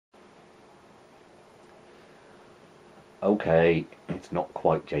Okay, it's not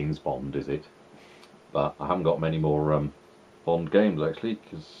quite James Bond, is it? But I haven't got many more Bond games actually,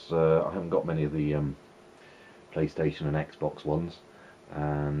 because I haven't got many of the PlayStation and Xbox ones,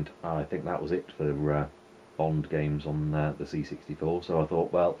 and I think that was it for Bond games on the C64. So I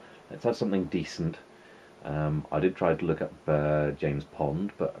thought, well, let's have something decent. I did try to look up James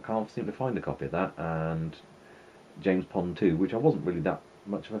Pond, but I can't seem to find a copy of that, and James Pond 2, which I wasn't really that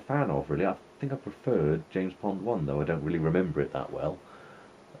much of a fan of, really. I think I preferred James Pond 1, though I don't really remember it that well.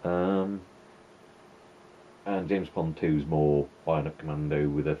 Um, and James Pond 2 is more Bionic Commando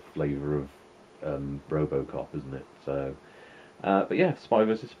with a flavour of Robocop, isn't it? So, but yeah, Spy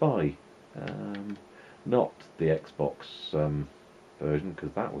vs Spy. Um, Not the Xbox version, because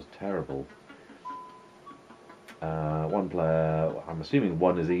that was terrible. One player, I'm assuming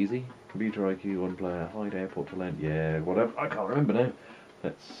one is easy. Computer IQ, one player, hide airport talent, yeah, whatever. I can't remember now.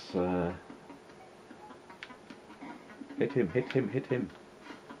 Let's hit him, hit him, hit him.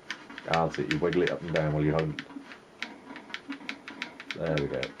 Ah, that's it, you wiggle it up and down while you hold. There we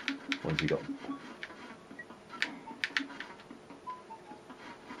go. Once you got.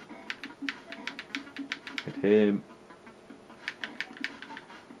 Hit him.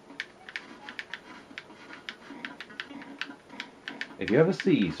 If you ever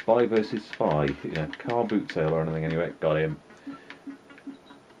see Spy vs Spy, car boot sale or anything anyway, got him.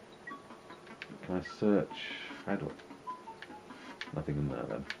 Can I search? How do I? Nothing in there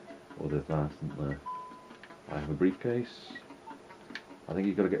then. Or there's that, isn't there? I have a briefcase. I think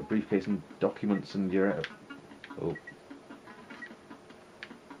you've got to get a briefcase and documents and you're out. Oh.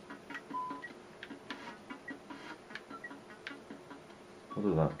 What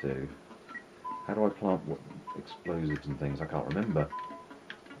does that do? How do I plant what explosives and things? I can't remember.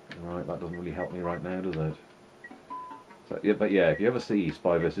 Right, that doesn't really help me right now, does it? So, yeah, but yeah, if you ever see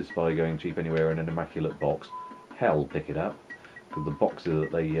Spy vs Spy going cheap anywhere in an immaculate box, hell, pick it up. Because the boxes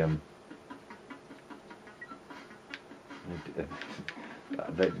that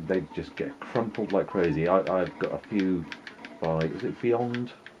they just get crumpled like crazy. I've got a few by, is it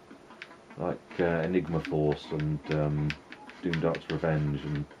Beyond? Like Enigma Force and Doomdark's Revenge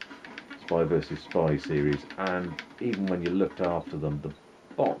and Spy vs Spy series, and even when you looked after them, the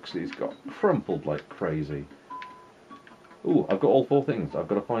boxes got crumpled like crazy. Ooh, I've got all four things. I've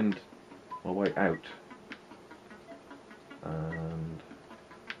got to find my way out. And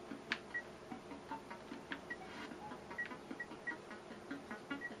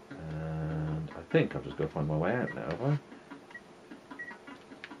I think I've just got to find my way out now, have I?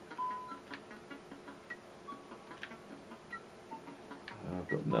 I've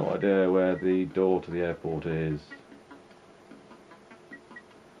got no idea where the door to the airport is.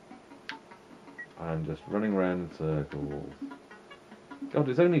 I'm just running around in circles. God,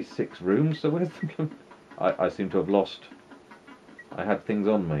 there's only 6 rooms, so where's the... I seem to have lost... I had things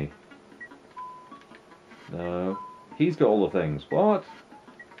on me. No. He's got all the things. What?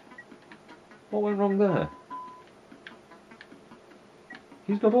 What went wrong there?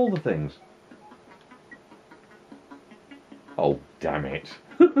 He's got all the things. Oh, damn it.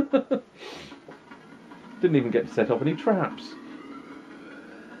 Didn't even get to set off any traps.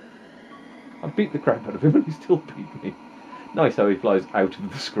 I beat the crap out of him and he still beat me. Nice how he flies out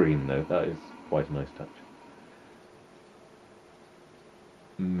of the screen, though. That is quite a nice touch.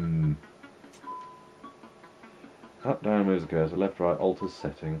 Up, down moves the cursor, left, right, alters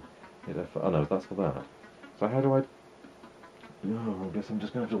setting. Oh no, that's for that. So how do I... Oh, I guess I'm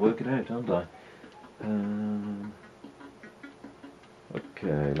just going to have to work it out, aren't I?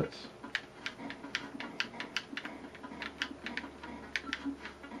 Okay, let's...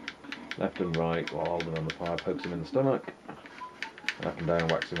 Left and right while holding on the fire, pokes him in the stomach. And up and down,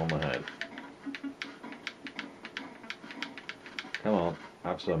 whacks him on the head. Come on,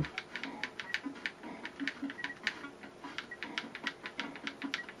 have some.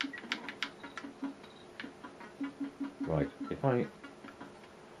 Right, if I...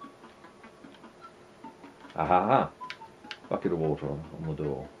 Aha! Bucket of water on the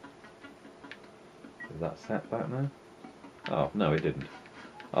door. Is that set back now? Oh, no it didn't.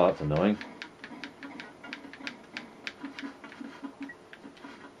 Oh, that's annoying.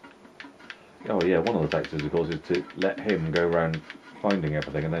 Oh yeah, one of the tactics of course is to let him go around finding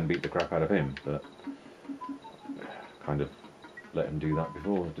everything and then beat the crap out of him, but kind of let him do that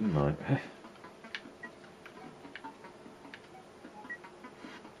before, didn't I?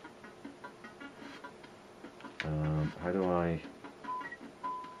 How do I...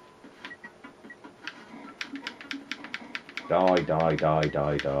 Die, die, die,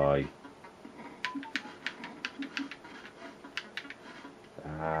 die, die.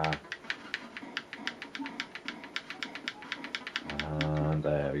 Ah.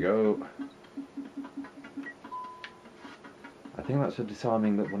 I think that's for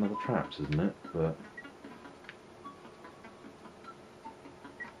disarming one of the traps, isn't it? But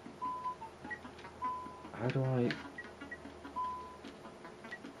how do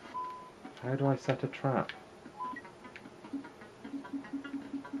I set a trap?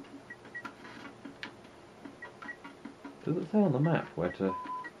 Does it say on the map where to?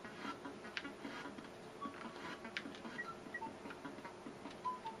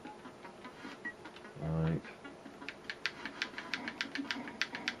 Right.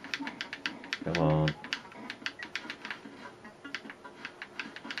 Come on.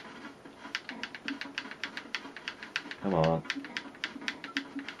 Come on.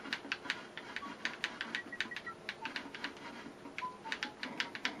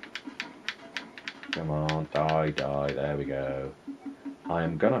 Come on, die, there we go. I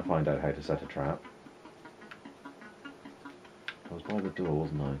am gonna find out how to set a trap. I was by the door,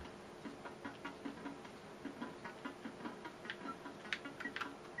 wasn't I?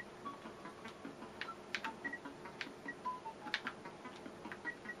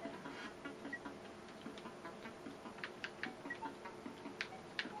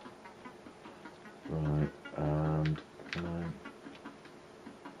 Right, and can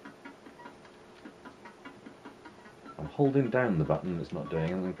I'm holding down the button, it's not doing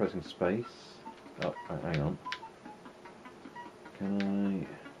anything, pressing space. Oh, hang on. Can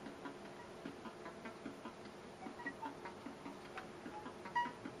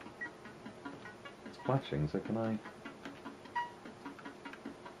It's flashing, so can I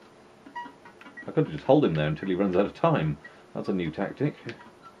could just hold him there until he runs out of time. That's a new tactic.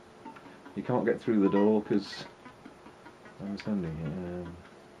 You can't get through the door because I'm standing here.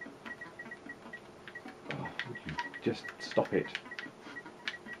 Oh, would you just stop it?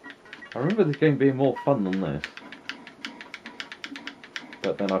 I remember this game being more fun than this.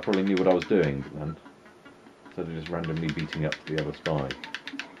 But then I probably knew what I was doing then. Instead of just randomly beating up the other spy.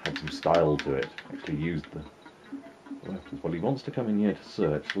 Had some style to it. Actually used the weapons. Well, he wants to come in here to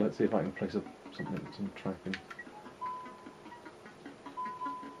search, so let's see if I can place some tracking.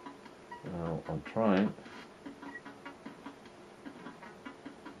 Well, I'm trying.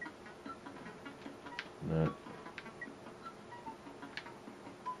 No.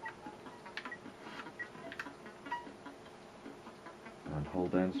 And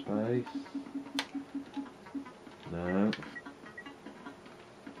hold down space. No.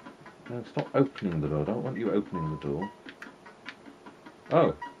 No, stop opening the door. I don't want you opening the door.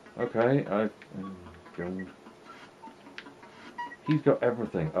 Oh, okay. He's got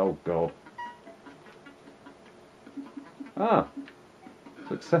everything. Oh God. Ah!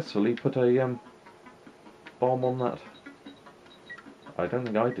 Successfully put a bomb on that. I don't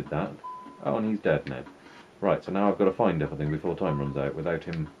think I did that. Oh, and he's dead now. Right, so now I've got to find everything before time runs out without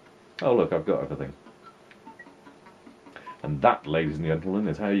him. Oh look, I've got everything. And that, ladies and gentlemen,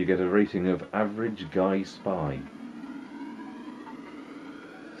 is how you get a rating of Average Guy Spy.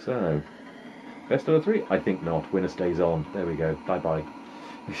 So, best of the three? I think not. Winner stays on. There we go. Bye-bye.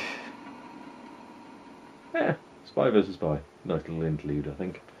 Yeah, Spy vs. Spy. Nice little interlude, I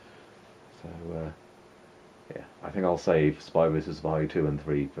think. So, yeah, I think I'll save Spy vs. Spy 2 and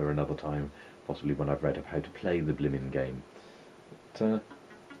 3 for another time, possibly when I've read up how to play the blimmin' game. But,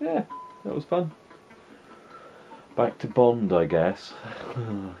 yeah, that was fun. Back to Bond, I guess.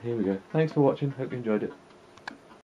 Here we go. Thanks for watching. Hope you enjoyed it.